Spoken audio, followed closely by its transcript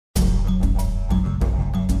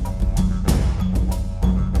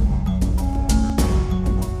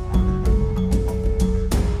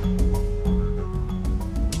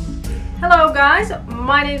guys,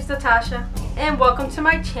 my name is Natasha and welcome to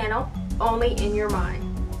my channel, Only in Your Mind.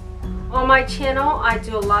 On my channel I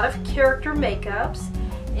do a lot of character makeups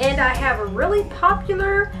and I have a really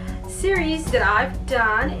popular series that I've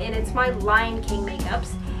done, and it's my Lion King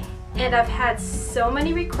makeups, and I've had so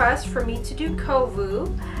many requests for me to do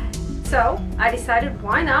Kovu, so I decided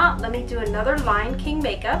why not, let me do another Lion King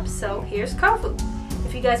makeup. So here's Kovu.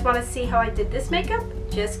 If you guys want to see how I did this makeup,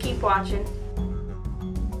 just keep watching.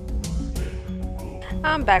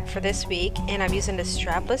 I'm back for this week and I'm using this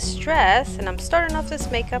strapless dress, and I'm starting off this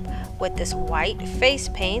makeup with this white face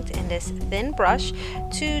paint and this thin brush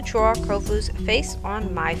to draw Kovu's face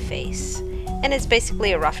on my face, and it's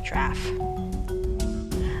basically a rough draft.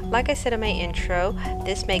 Like I said in my intro,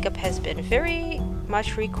 this makeup has been very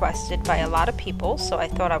much requested by a lot of people, so I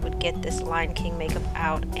thought I would get this Lion King makeup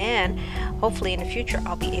out, and hopefully in the future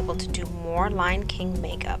I'll be able to do more Lion King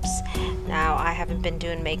makeups. Now, I haven't been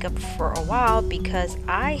doing makeup for a while because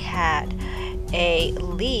I had a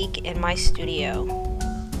leak in my studio.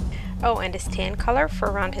 Oh, and this tan color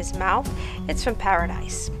for around his mouth, it's from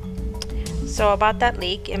Paradise. So about that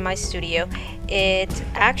leak in my studio, it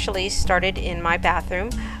actually started in my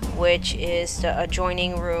bathroom, which is the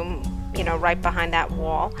adjoining room, you know, right behind that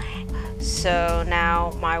wall. So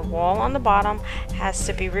now my wall on the bottom has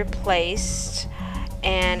to be replaced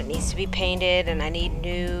and it needs to be painted, and I need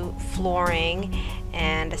new flooring,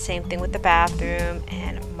 and the same thing with the bathroom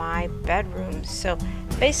and my bedroom. So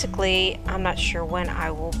basically I'm not sure when I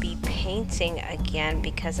will be painting again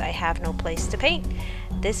because I have no place to paint.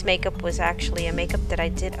 This makeup was actually a makeup that I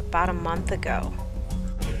did about a month ago.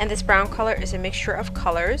 And this brown color is a mixture of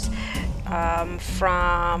colors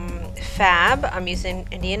from Fab. I'm using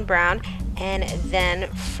Indian brown, and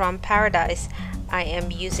then from Paradise I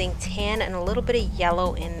am using tan and a little bit of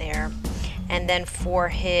yellow in there. And then for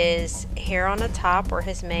his hair on the top, or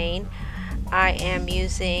his mane, I am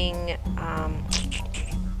using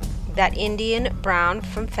that Indian brown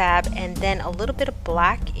from Fab, and then a little bit of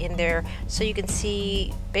black in there so you can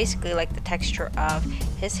see basically like the texture of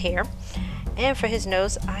his hair. And for his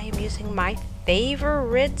nose, I am using my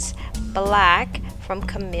favorite black from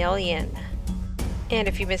Cameleon. And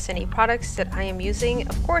if you miss any products that I am using,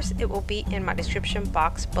 of course it will be in my description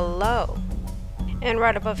box below. And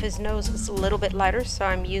right above his nose is a little bit lighter, so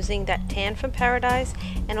I'm using that tan from Paradise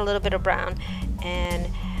and a little bit of brown. And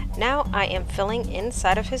now I am filling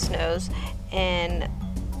inside of his nose, and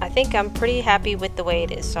I think I'm pretty happy with the way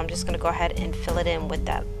it is, so I'm just going to go ahead and fill it in with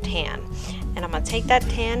that tan. And I'm going to take that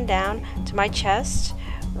tan down to my chest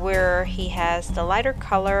where he has the lighter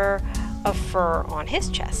color of fur on his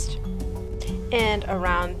chest. And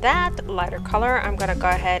around that lighter color, I'm going to go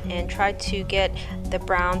ahead and try to get the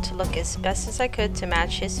brown to look as best as I could to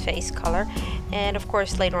match his face color. And of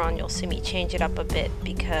course later on you'll see me change it up a bit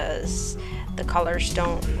because the colors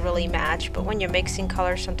don't really match. But when you're mixing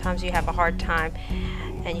colors, sometimes you have a hard time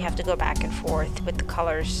and you have to go back and forth with the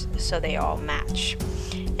colors so they all match.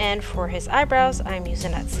 And for his eyebrows, I'm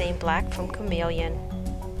using that same black from Cameleon.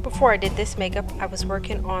 Before I did this makeup, I was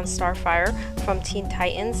working on Starfire from Teen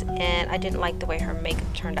Titans, and I didn't like the way her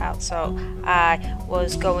makeup turned out, so I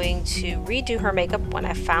was going to redo her makeup when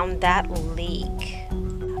I found that leak.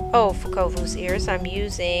 Oh, for Kovu's ears, I'm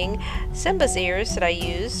using Simba's ears that I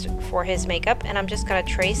used for his makeup, and I'm just going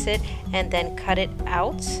to trace it and then cut it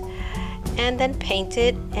out and then paint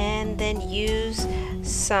it, and then use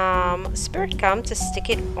some spirit gum to stick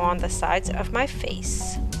it on the sides of my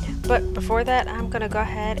face. But before that, I'm gonna go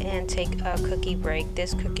ahead and take a cookie break.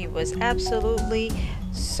 This cookie was absolutely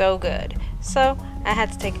so good, so I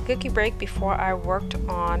had to take a cookie break before I worked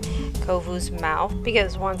on Kovu's mouth,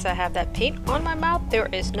 because once I have that paint on my mouth, there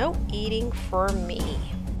is no eating for me.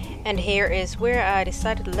 And here is where I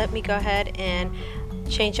decided to let me go ahead and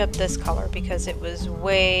change up this color because it was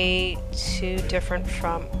way too different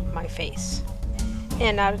from my face.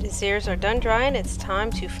 And now that his ears are done drying, it's time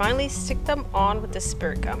to finally stick them on with the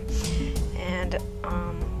spirit gum. And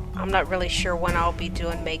I'm not really sure when I'll be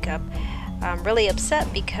doing makeup. I'm really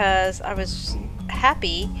upset because I was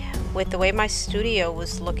happy with the way my studio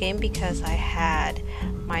was looking, because I had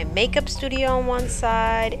my makeup studio on one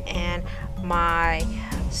side and my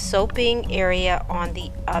soaping area on the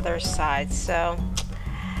other side. So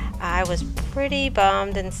I was pretty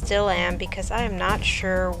bummed, and still am, because I am not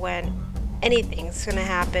sure when anything's gonna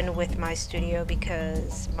happen with my studio,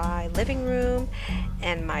 because my living room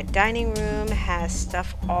and my dining room has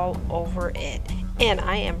stuff all over it, and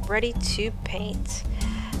I am ready to paint.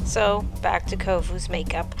 So back to Kovu's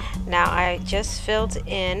makeup. Now I just filled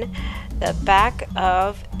in the back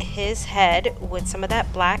of his head with some of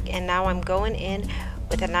that black, and now I'm going in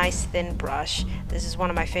with a nice thin brush. This is one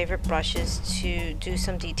of my favorite brushes to do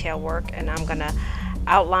some detail work, and I'm gonna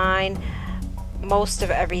outline most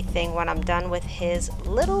of everything when I'm done with his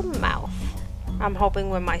little mouth. I'm hoping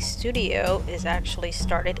when my studio is actually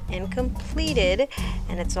started and completed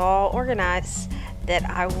and it's all organized that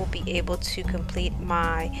I will be able to complete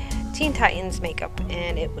my Teen Titans makeup,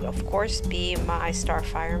 and it would of course be my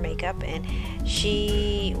Starfire makeup, and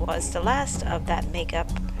she was the last of that makeup,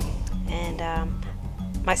 and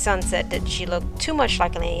my son said that she looked too much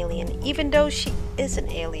like an alien, even though she is an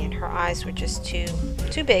alien. Her eyes were just too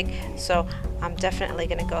big, so I'm definitely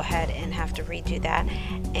going to go ahead and have to redo that.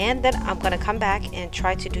 And then I'm going to come back and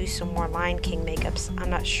try to do some more Lion King makeups.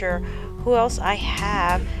 I'm not sure who else I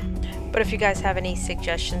have, but if you guys have any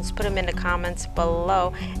suggestions, put them in the comments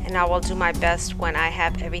below, and I will do my best when I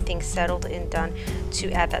have everything settled and done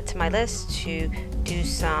to add that to my list to do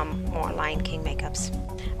some more Lion King makeups.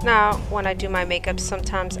 Now, when I do my makeup,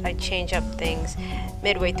 sometimes I change up things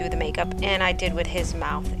midway through the makeup, and I did with his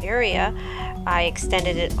mouth area. I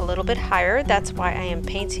extended it a little bit higher. That's why I am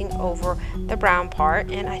painting over the brown part,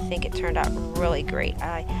 and I think it turned out really great.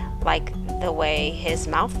 I like the way his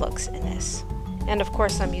mouth looks in this. And of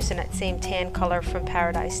course, I'm using that same tan color from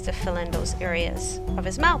Paradise to fill in those areas of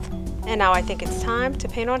his mouth. And now I think it's time to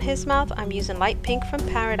paint on his mouth. I'm using light pink from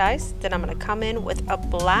Paradise. Then I'm going to come in with a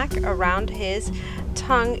black around his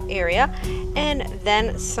tongue area, and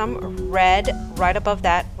then some red right above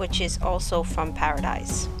that, which is also from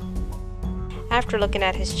Paradise. After looking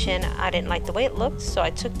at his chin, I didn't like the way it looked, so I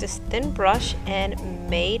took this thin brush and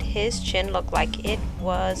made his chin look like it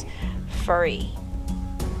was furry.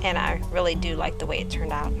 And I really do like the way it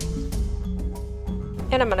turned out.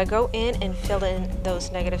 And I'm going to go in and fill in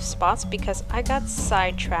those negative spots because I got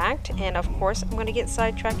sidetracked, and of course I'm going to get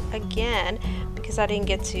sidetracked again because I didn't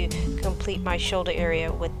get to complete my shoulder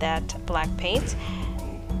area with that black paint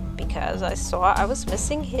because I saw I was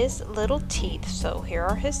missing his little teeth. So here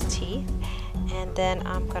are his teeth, and then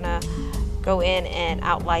I'm going to go in and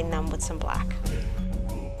outline them with some black.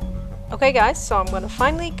 Okay guys, so I'm going to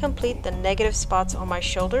finally complete the negative spots on my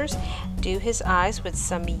shoulders, do his eyes with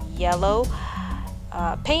some yellow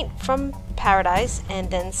paint from Paradise,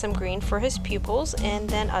 and then some green for his pupils, and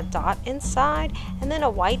then a dot inside, and then a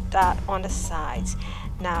white dot on the sides.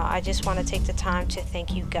 Now I just want to take the time to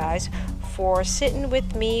thank you guys for sitting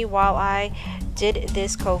with me while I did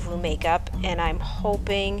this Kovu makeup, and I'm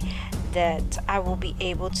hoping that I will be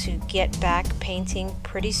able to get back painting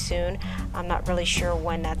pretty soon. I'm not really sure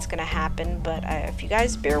when that's gonna happen, but if you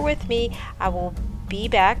guys bear with me, I will be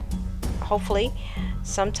back hopefully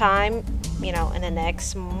sometime, you know, in the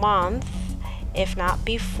next month, if not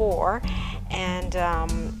before. And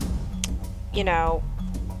you know,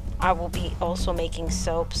 I will be also making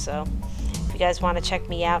soap, so if you guys want to check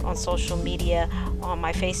me out on social media, on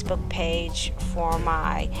my Facebook page for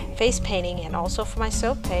my face painting and also for my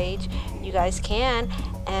soap page, you guys can,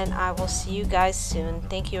 and I will see you guys soon.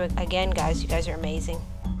 Thank you again guys, you guys are amazing.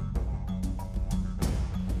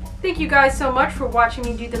 Thank you guys so much for watching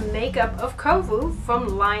me do the makeup of Kovu from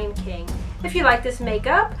Lion King. If you like this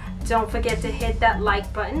makeup, don't forget to hit that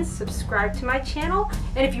like button, subscribe to my channel,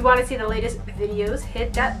 and if you want to see the latest videos,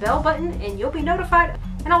 hit that bell button and you'll be notified,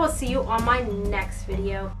 and I will see you on my next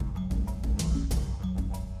video.